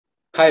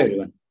Hi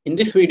everyone. In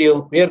this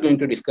video, we are going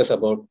to discuss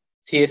about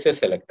CSS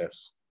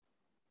selectors.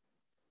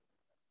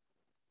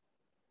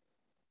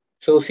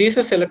 So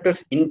CSS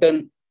selectors in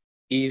turn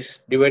is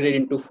divided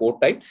into 4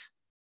 types: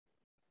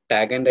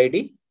 tag and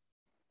ID,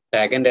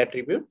 tag and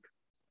attribute,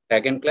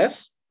 tag and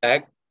class,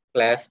 tag,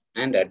 class,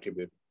 and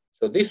attribute.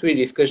 So this we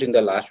discussed in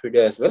the last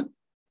video as well.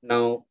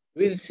 Now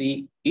we'll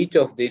see each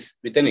of these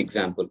with an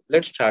example.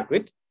 Let's start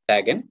with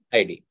tag and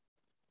ID.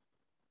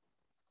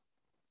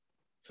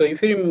 So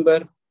if you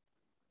remember,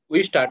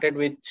 we started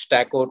with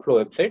Stack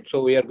Overflow website.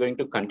 So we are going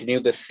to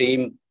continue the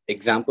same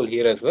example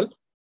here as well.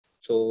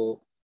 So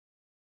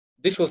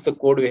this was the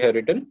code we have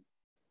written.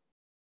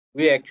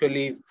 We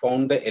actually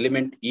found the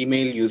element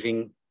email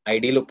using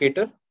ID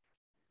locator,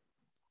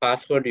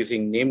 password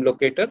using name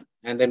locator,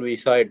 and then we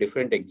saw a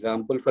different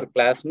example for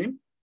class name,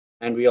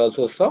 and we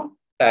also saw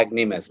tag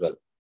name as well.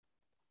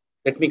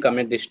 Let me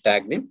comment this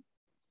tag name,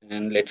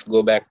 and let's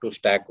go back to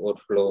Stack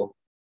Overflow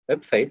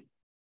website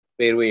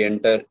where we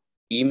enter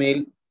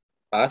email,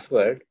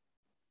 password,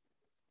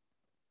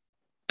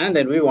 and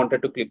then we wanted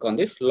to click on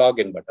this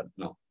login button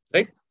now,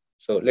 right?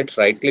 So let's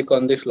right click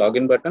on this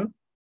login button,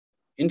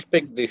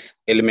 inspect this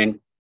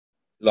element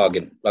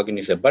login. Login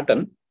is a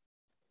button,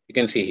 you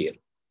can see here,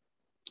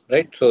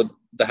 right? So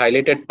the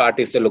highlighted part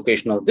is the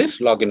location of this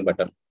login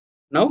button.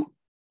 Now,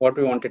 what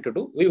we wanted to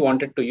do, we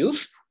wanted to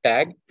use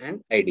tag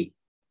and ID.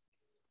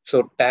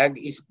 So tag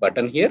is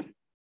button here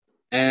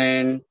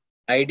and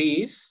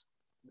ID is,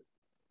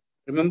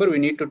 remember we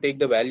need to take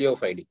the value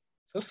of ID.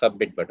 So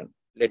submit button.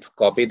 Let's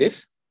copy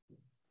this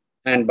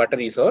and button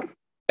is our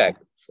tag.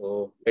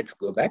 So let's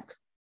go back.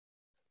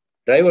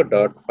 Driver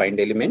dot find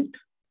element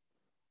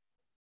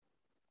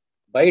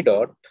by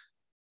dot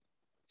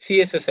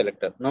CSS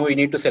selector. Now we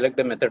need to select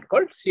the method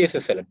called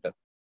CSS selector.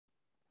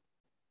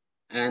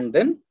 And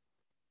then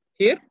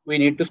here we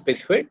need to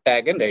specify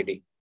tag and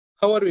ID.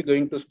 How are we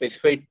going to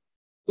specify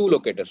two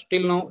locators?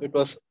 Till now it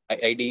was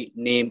ID,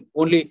 name,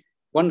 only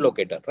one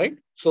locator, right?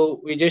 So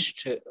we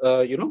just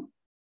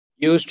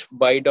used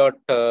by dot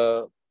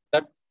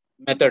that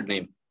method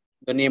name,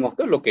 the name of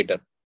the locator.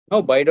 Now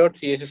by dot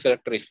CSS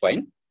selector is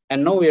fine.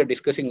 And now we are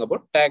discussing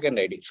about tag and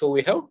ID. So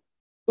we have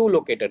two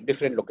locators,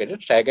 different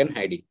locators, tag and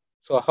ID.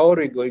 So how are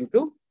we going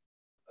to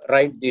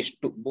write these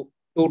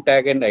two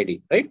tag and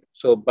ID, right?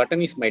 So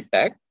button is my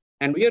tag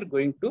and we are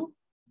going to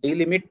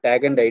delimit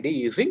tag and ID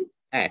using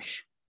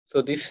hash.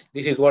 So this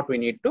is what we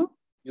need to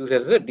use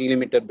as a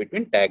delimiter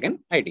between tag and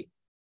ID.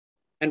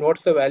 And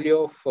what's the value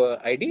of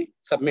ID?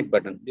 Submit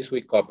button. This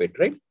we copied,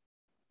 right?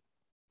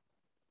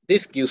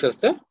 This gives us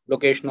the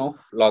location of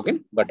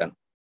login button.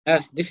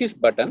 As this is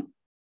button,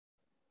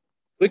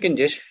 we can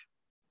just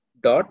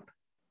dot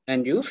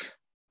and use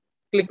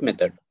click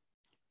method.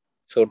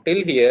 So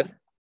till here,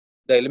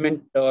 the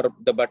element or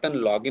the button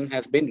login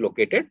has been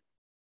located.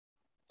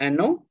 And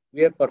now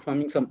we are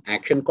performing some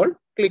action called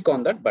click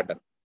on that button,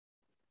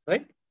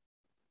 right?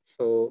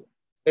 So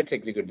let's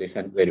execute this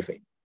and verify.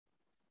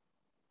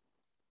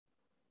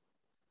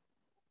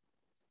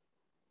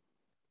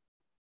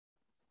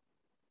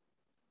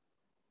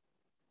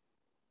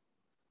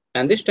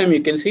 And this time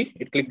you can see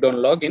it clicked on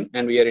login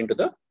and we are into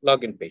the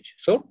login page.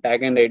 So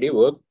tag and ID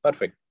work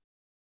perfect.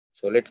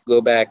 So let's go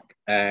back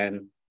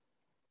and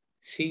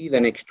see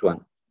the next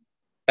one,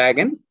 tag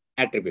and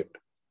attribute.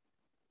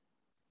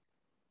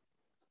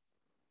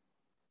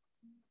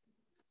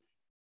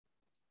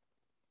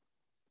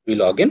 We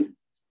log in.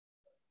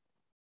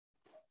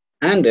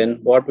 And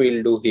then what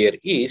we'll do here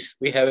is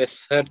we have a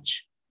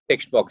search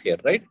text box here,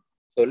 right?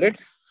 So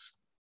let's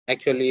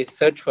actually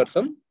search for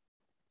some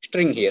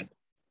string here.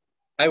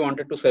 I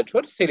wanted to search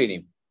for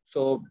Selenium.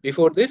 So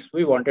before this,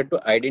 we wanted to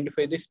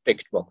identify this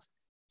text box.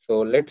 So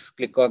let's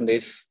click on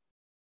this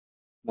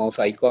mouse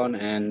icon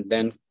and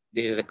then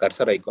this is a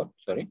cursor icon,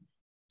 sorry.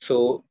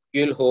 So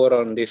you'll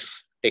hover on this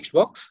text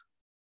box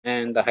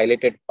and the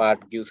highlighted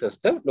part gives us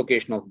the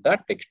location of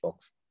that text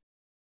box.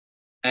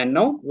 And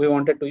now we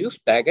wanted to use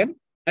tag and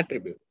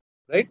attribute,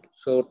 right?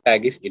 So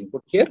tag is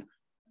input here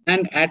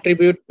and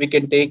attribute, we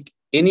can take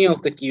any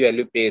of the key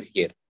value pair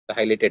here, the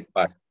highlighted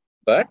part.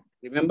 But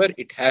remember,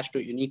 it has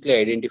to uniquely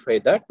identify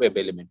that web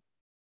element.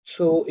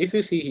 So if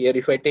you see here,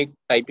 if I take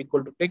type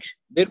equal to text,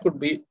 there could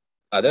be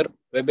other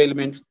web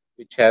elements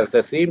which has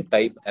the same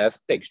type as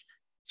text.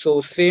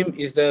 So same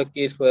is the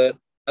case for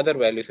other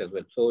values as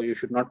well. So you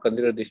should not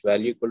consider this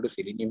value equal to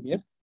Selenium here.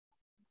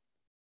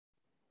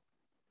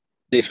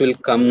 This will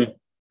come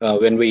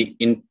when we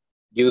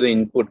give the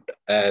input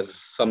as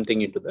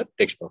something into the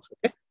text box.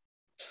 Okay.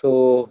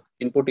 So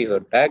input is a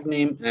tag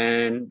name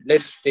and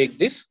let's take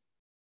this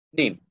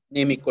name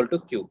equal to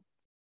Q.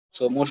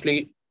 So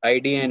mostly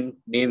ID and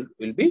name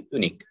will be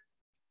unique,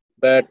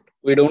 but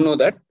we don't know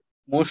that.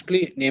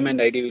 Mostly name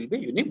and ID will be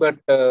unique, but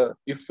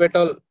if at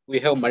all we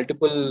have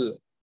multiple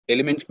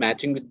elements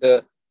matching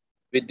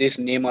with this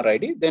name or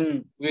ID,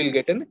 then we will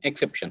get an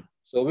exception.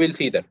 So we'll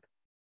see that.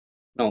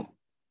 Now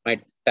my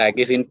tag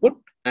is input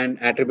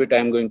and attribute I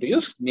am going to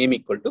use name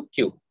equal to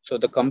Q. So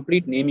the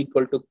complete name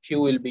equal to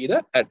Q will be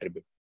the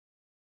attribute.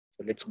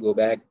 So let's go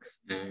back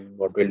and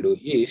what we'll do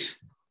is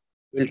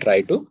we'll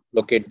try to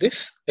locate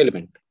this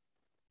element.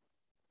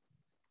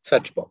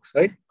 Search box,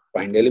 right?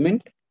 Find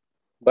element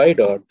by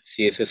dot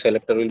CSS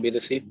selector will be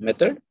the same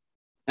method.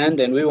 And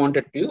then we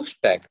wanted to use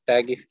tag.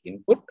 Tag is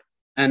input.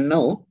 And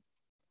now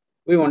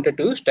we wanted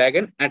to use tag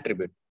and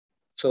attribute.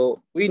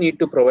 So we need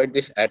to provide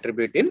this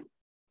attribute in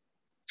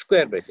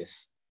square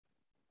braces.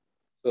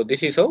 So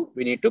this is how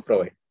we need to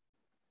provide.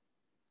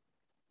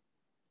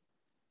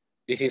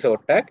 This is our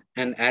tag,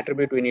 and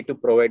attribute we need to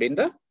provide in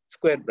the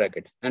square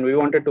brackets. And we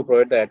wanted to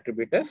provide the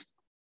attribute as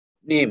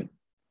name.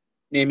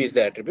 Name is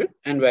the attribute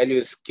and value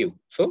is Q.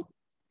 So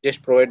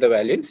just provide the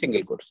value in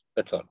single quotes.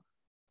 That's all.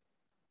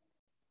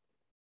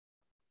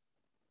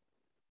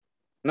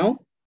 Now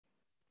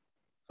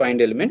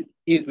find element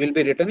will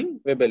be written in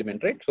web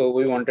element, right? So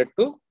we wanted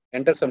to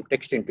enter some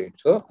text into it.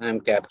 So I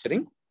am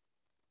capturing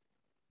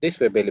this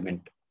web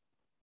element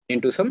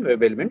into some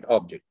web element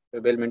object.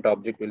 Web element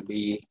object will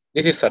be,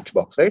 this is search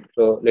box, right?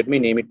 So let me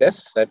name it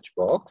as search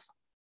box.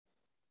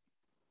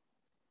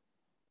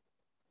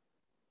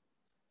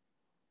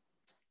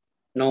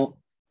 Now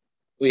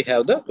we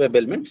have the web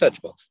element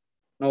search box.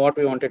 Now what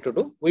we wanted to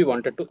do, we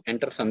wanted to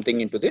enter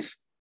something into this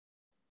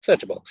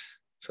search box.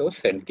 So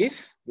send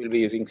keys, we'll be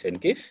using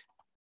send keys.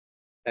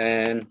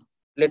 And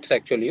let's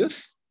actually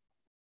use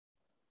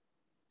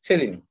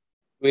Selenium.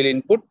 We'll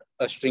input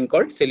a string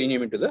called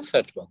Selenium into the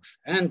search box.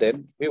 And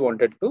then we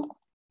wanted to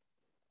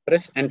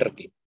press enter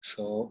key.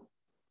 So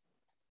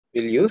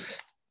we'll use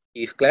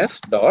keys class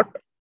dot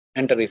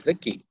enter is the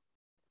key.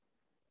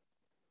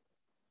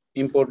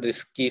 Import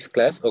this keys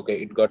class.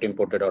 Okay, it got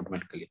imported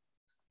automatically.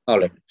 All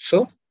right.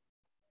 So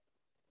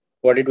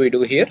what did we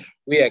do here?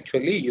 We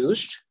actually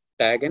used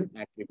tag and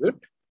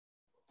attribute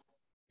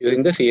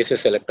using the CSS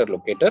selector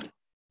locator.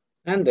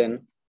 And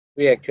then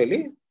we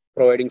actually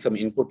providing some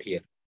input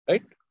here,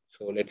 right?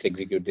 So let's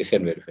execute this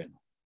and verify.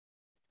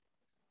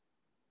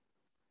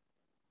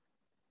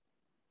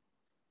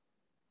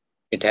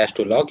 It has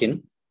to log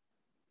in.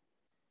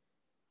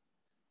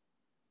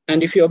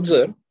 And if you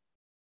observe,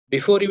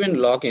 before even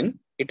login,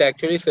 it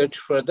actually searched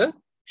for the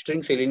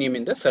string Selenium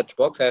in the search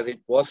box as it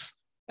was,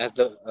 as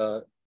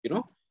the,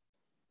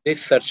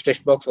 this search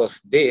text box was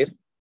there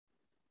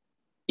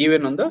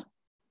even on the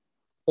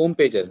home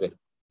page as well.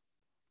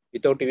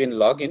 Without even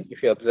login,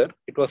 if you observe,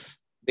 it was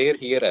there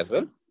here as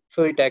well.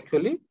 So it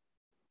actually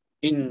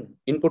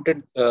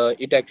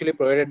it actually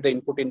provided the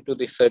input into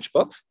the search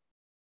box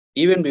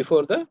even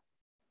before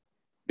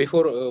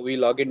we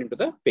log in into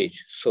the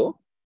page. So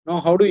now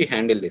how do we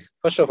handle this?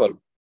 First of all,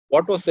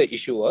 what was the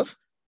issue was,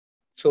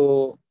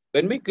 so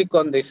when we click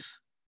on this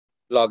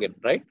login,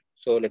 right?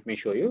 So let me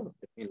show you.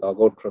 Let me log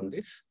out from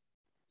this.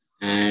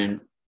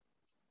 And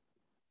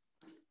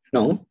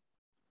now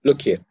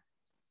look here.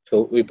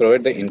 So we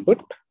provide the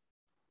input.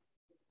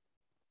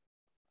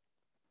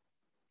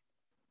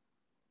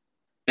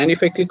 And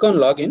if I click on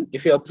login,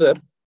 if you observe,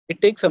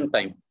 it takes some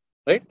time,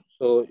 right?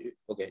 So,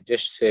 okay,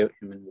 just save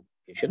human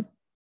verification.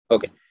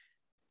 Okay.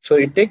 So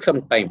it takes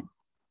some time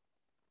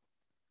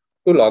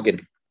to log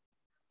in.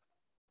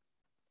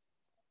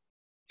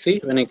 See,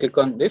 when I click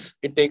on this,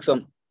 it takes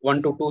some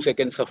 1 to 2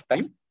 seconds of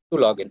time to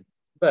log in.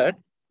 But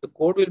the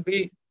code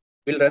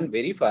will run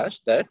very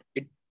fast that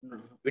it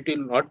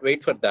will not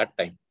wait for that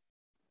time.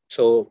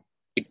 So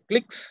it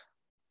clicks.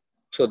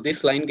 So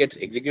this line gets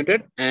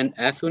executed, and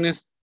as soon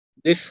as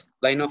this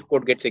line of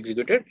code gets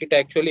executed, it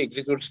actually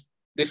executes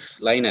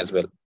this line as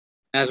well.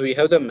 As we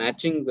have the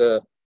matching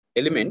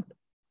element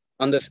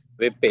on the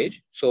web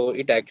page, so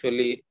it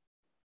actually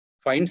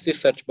finds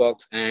this search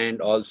box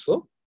and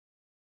also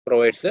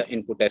provides the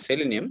input as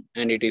Selenium,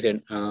 and it is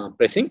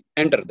pressing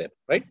enter there,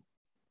 right?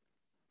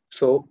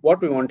 So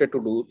what we wanted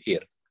to do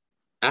here,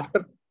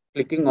 after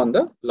clicking on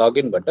the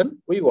login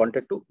button, we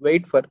wanted to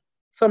wait for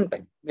some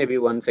time, maybe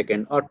 1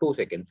 second or 2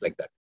 seconds like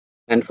that.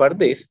 And for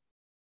this,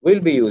 we'll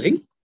be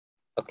using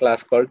a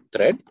class called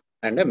thread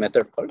and a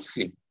method called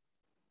sleep.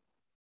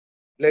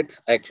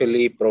 Let's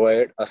actually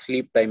provide a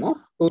sleep time of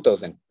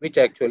 2000, which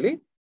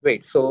actually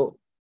waits. So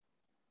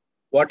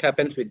what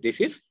happens with this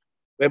is,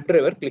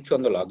 WebDriver clicks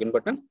on the login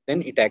button,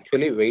 then it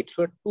actually waits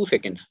for 2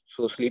 seconds.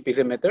 So sleep is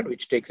a method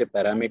which takes a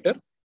parameter,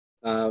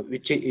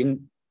 which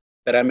in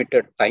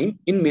parameter time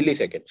in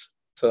milliseconds.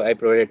 So I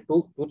provided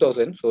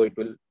 2000, so it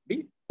will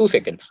be 2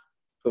 seconds.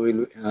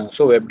 So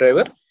so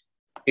WebDriver,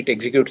 it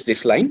executes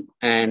this line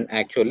and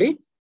actually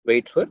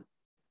waits for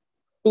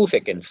 2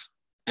 seconds,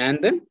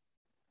 and then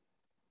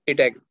it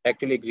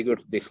actually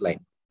executes this line.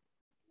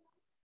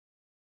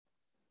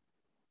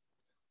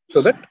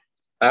 So that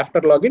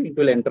after login, it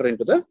will enter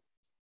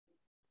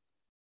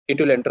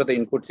the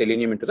input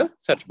Selenium into the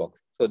search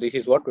box. So this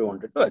is what we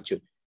wanted to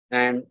achieve.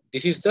 And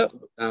this is the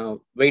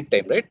wait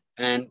time, right?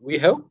 And we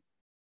have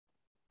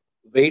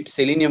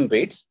Selenium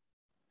waits.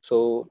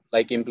 So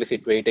like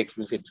implicit wait,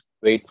 explicit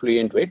wait,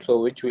 fluent wait,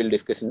 so which we'll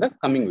discuss in the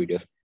coming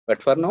videos.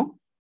 But for now,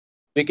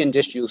 we can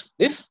just use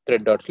this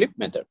thread.sleep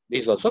method.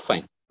 This is also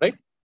fine, right?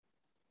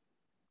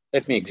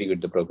 Let me execute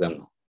the program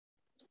now.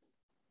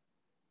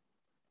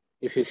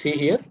 If you see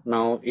here,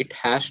 now it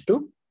has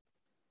to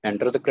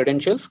enter the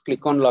credentials,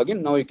 click on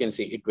login. Now you can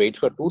see it waits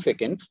for 2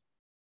 seconds.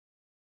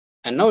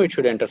 And now it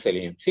should enter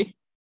Selenium. See,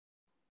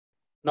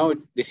 now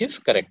this is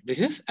correct. This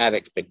is as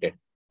expected.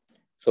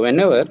 So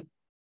whenever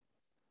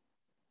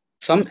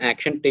some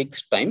action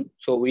takes time,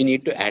 so we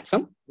need to add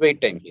some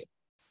wait time here.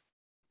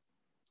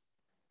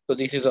 So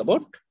this is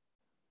about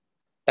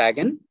tag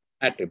and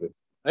attribute,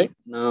 right?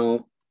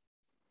 Now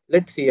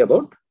let's see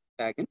about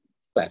tag and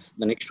class.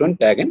 The next one,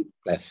 tag and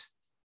class.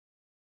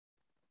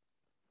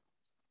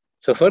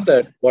 So for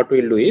that, what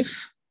we'll do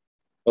is,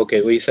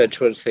 okay, we search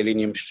for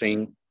Selenium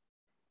string.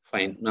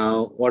 Fine.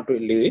 Now what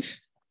we'll do is,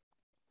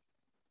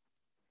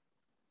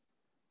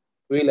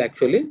 we'll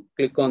actually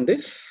click on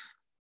this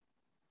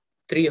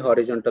 3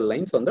 horizontal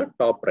lines on the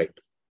top right.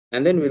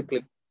 And then we'll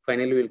click,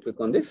 finally we'll click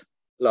on this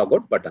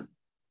logout button.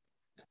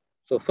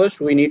 So first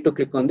we need to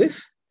click on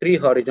this 3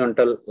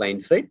 horizontal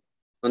lines, right,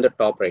 on the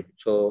top right.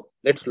 So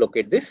let's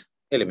locate this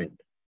element.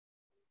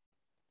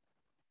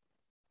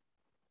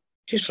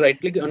 Just right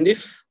click on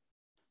this,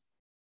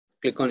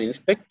 click on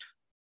inspect,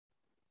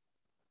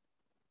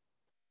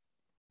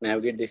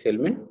 navigate this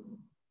element,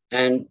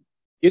 and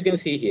you can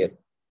see here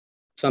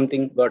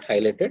something got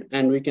highlighted,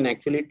 and we can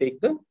actually take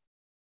the,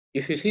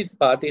 if you see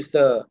path is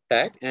the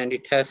tag and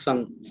it has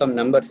some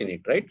numbers in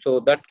it, right? So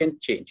that can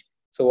change.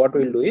 So what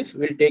we'll do is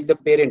we'll take the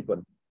parent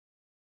one,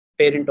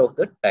 parent of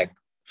the tag.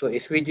 So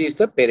SVG is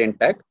the parent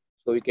tag.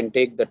 So we can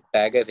take the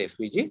tag as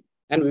SVG,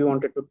 and we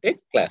wanted to take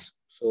class.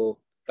 So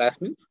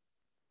class means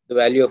the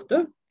value of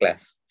the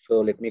class. So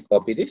let me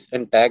copy this,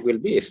 and tag will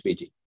be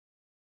SVG.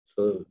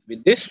 So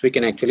with this, we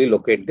can actually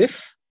locate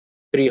this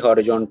 3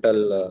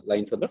 horizontal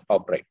lines on the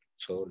top right.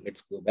 So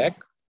let's go back.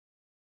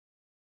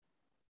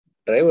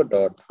 Driver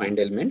dot find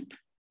element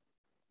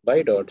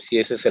by dot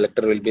CSS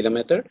selector will be the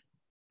method,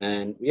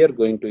 and we are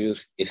going to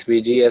use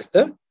SVG as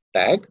the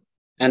tag.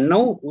 And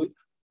now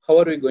how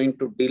are we going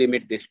to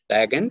delimit this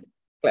tag and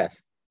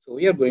class? So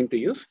we are going to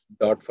use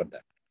dot for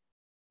that.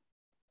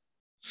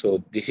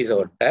 So this is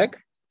our tag,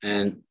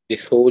 and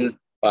this whole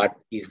part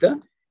is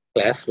the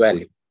class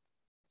value.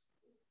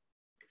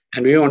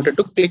 And we wanted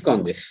to click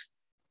on this.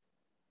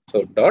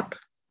 So dot,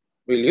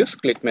 we'll use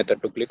click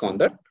method to click on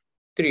that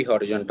 3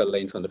 horizontal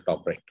lines on the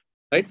top right,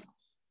 right?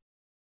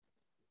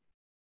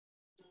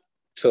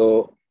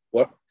 So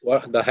what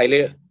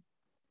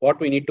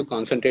we need to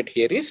concentrate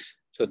here is,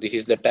 so this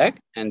is the tag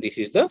and this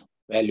is the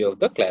value of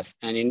the class,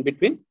 and in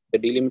between the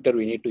delimiter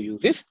we need to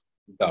use is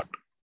dot.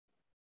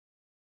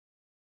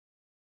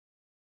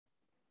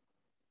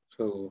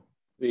 So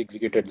we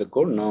executed the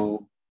code.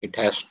 Now it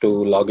has to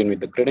log in with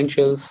the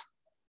credentials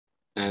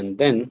and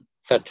then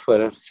search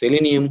for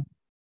Selenium.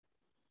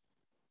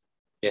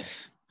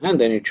 Yes, and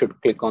then it should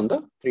click on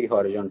the 3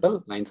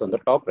 horizontal lines on the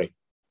top right.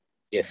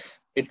 Yes,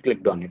 it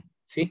clicked on it.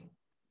 See,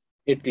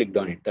 it clicked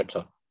on it. That's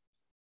all.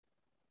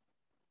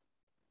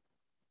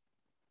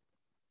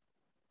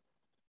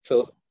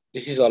 So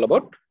this is all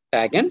about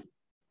tag and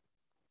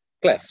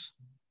class.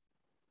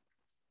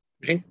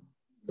 Right?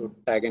 So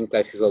tag and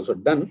class is also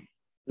done.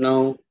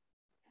 Now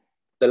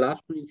the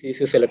last one is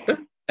CSS selector,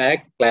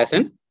 tag, class,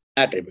 and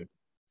attribute.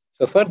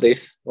 So for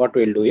this, what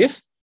we'll do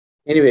is,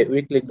 anyway,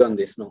 we clicked on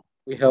this now.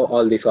 We have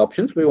all these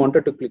options. We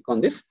wanted to click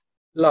on this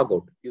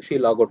logout. You see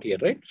logout here,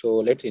 right? So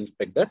let's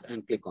inspect that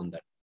and click on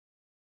that.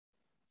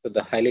 So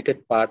the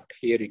highlighted part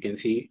here, you can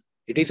see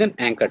it is an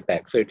anchor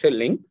tag. So it's a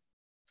link.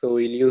 So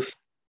we'll use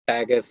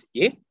tag as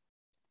A,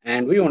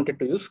 and we wanted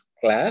to use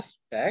class,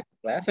 tag,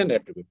 class, and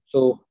attribute.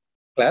 So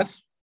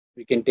class,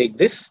 we can take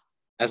this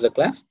as a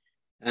class.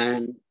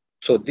 And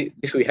so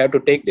this we have to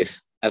take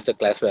this as the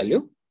class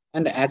value,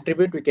 and the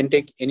attribute, we can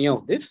take any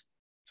of this.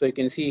 So you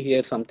can see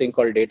here something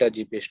called data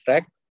GPS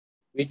track,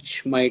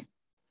 which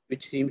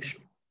seems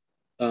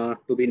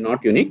to be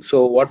not unique.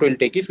 So what we'll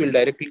take is, we'll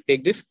directly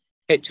take this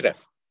href.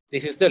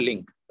 This is the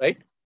link, right?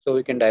 So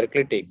we can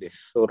directly take this.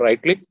 So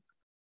right click,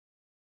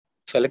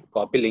 select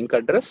copy link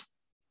address,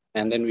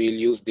 and then we'll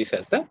use this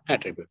as the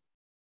attribute.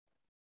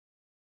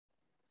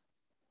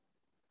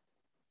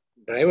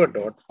 Driver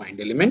dot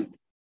find element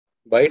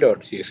by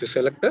dot CSS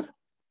selector,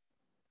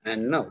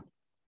 and now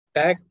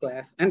tag,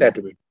 class, and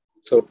attribute.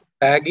 So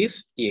tag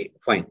is A,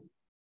 fine.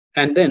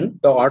 And then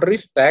the order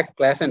is tag,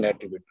 class, and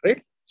attribute,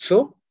 right?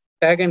 So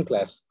tag and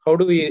class, how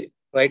do we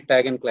write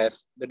tag and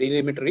class? The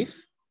delimiter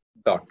is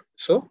dot.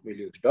 So we'll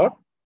use dot.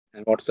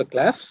 And what's the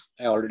class?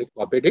 I already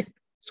copied it.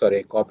 Sorry,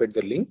 I copied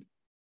the link.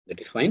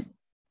 That is fine.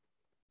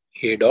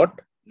 A dot,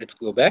 let's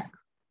go back.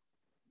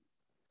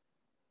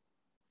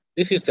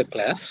 This is the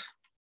class.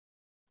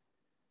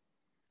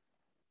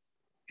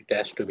 It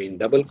has to be in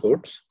double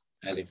quotes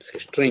as it's a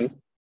string.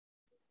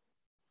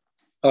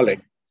 All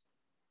right.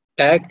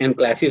 Tag and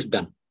class is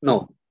done.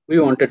 Now we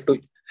wanted to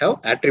have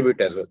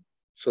attribute as well.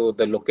 So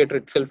the locator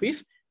itself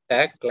is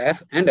tag,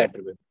 class, and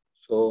attribute.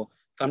 So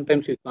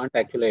sometimes you can't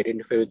actually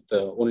identify with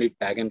only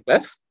tag and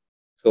class.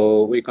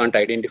 So we can't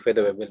identify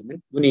the web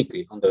element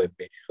uniquely on the web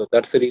page. So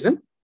that's the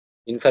reason.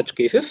 In such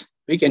cases,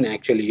 we can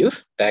actually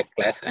use tag,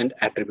 class, and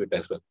attribute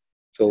as well.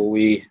 So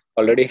we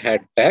already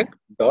had tag,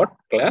 dot,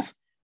 class.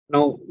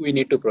 Now we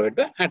need to provide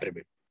the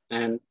attribute.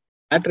 And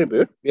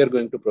attribute, we are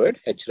going to provide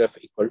href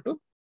equal to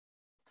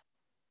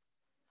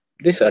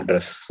this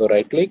address. So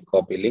right click,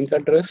 copy link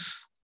address,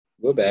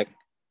 go back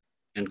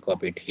and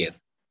copy it here.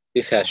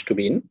 This has to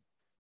be in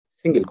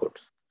single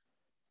quotes.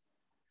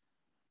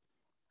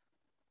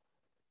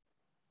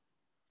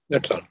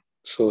 That's all.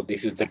 So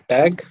this is the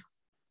tag.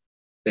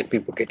 Let me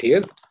put it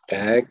here,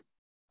 tag,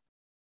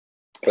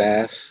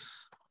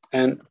 class,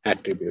 and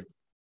attribute.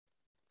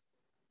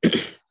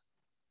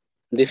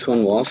 This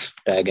one was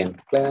tag and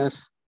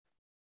class.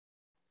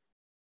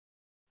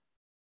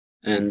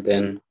 And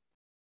then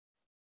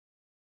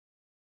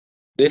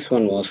this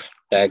one was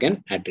tag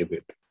and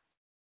attribute.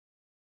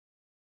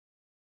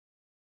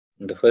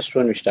 In the first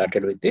one, we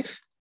started with this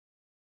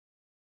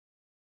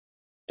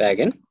tag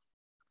and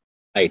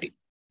ID.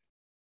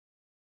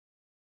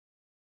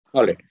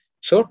 All right.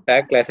 So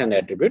tag, class, and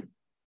attribute.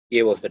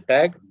 A was the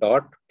tag,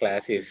 dot,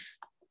 class is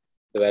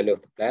the value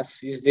of the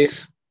class is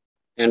this,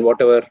 and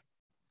whatever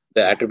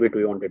the attribute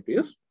we wanted to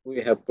use,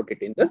 we have put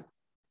it in the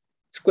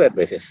square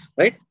braces,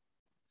 right?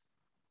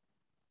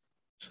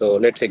 So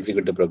let's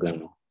execute the program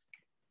now.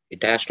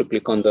 It has to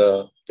click on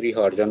the 3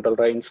 horizontal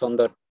lines on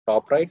the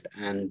top right,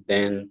 and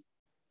then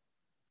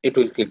it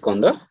will click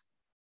on the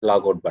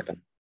logout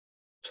button.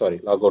 Sorry,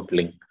 logout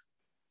link.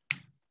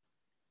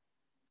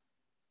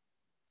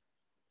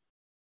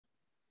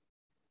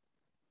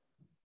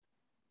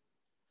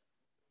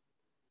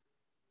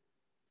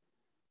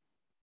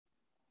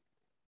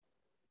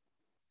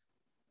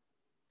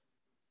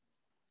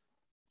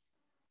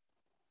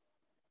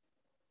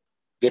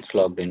 Gets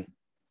logged in.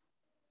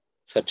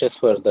 Searches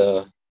for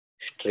the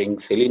string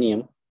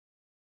Selenium.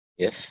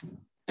 Yes.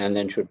 And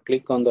then should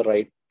click on the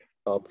right,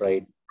 top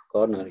right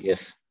corner.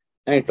 Yes.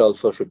 And it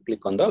also should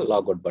click on the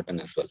logout button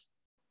as well.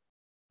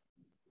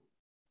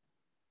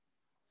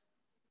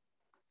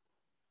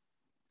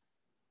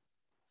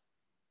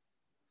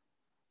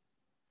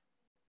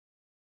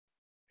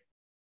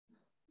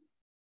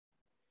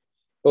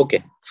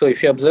 Okay. So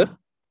if you observe,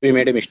 we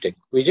made a mistake.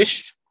 We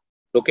just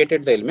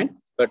located the element,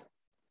 but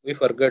we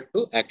forgot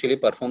to actually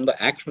perform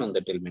the action on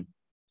that element.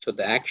 So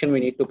the action we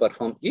need to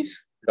perform is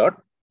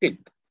dot click.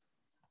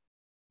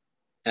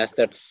 As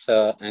that's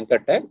anchor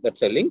tag,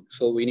 that's a link.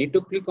 So we need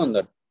to click on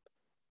that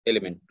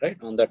element, right,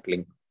 on that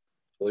link.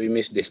 So we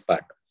missed this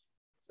part.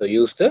 So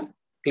use the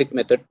click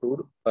method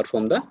to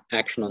perform the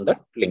action on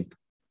that link.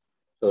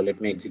 So let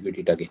me execute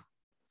it again.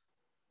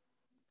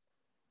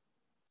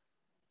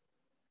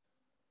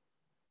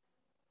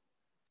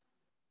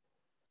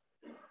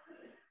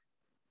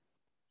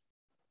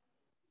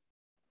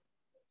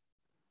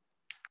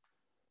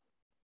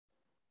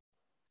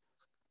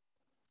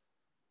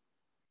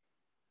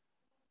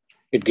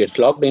 It gets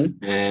logged in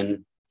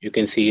and you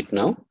can see it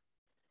now.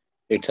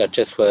 It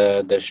searches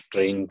for the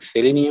string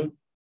Selenium.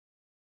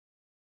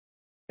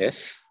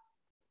 Yes.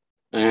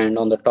 And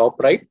on the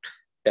top right,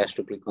 it has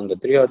to click on the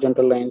 3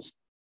 horizontal lines.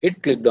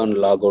 It clicked on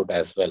logout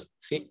as well.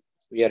 See,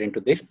 we are into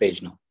this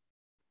page now.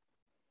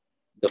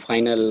 The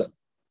final,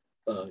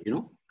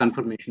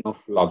 confirmation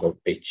of logout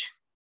page.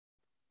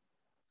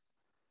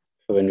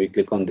 So when we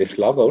click on this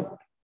logout,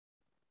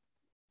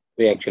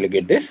 we actually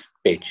get this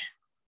page,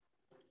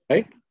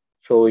 right?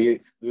 So we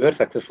were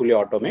successfully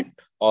automate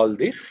all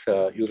these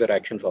user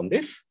actions on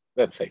this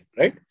website,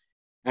 right?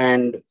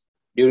 And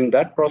during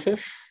that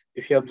process,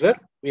 if you observe,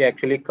 we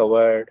actually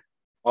covered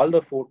all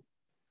the 4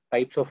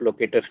 types of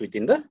locators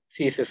within the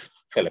CSS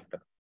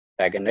selector: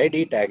 tag and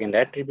ID, tag and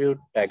attribute,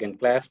 tag and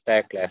class,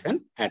 tag, class,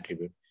 and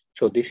attribute.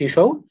 So this is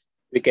how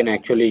we can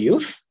actually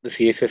use the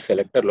CSS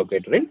selector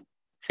locator in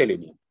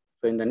Selenium.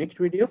 So in the next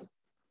video,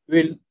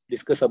 we'll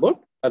discuss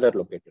about other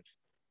locators.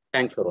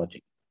 Thanks for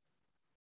watching.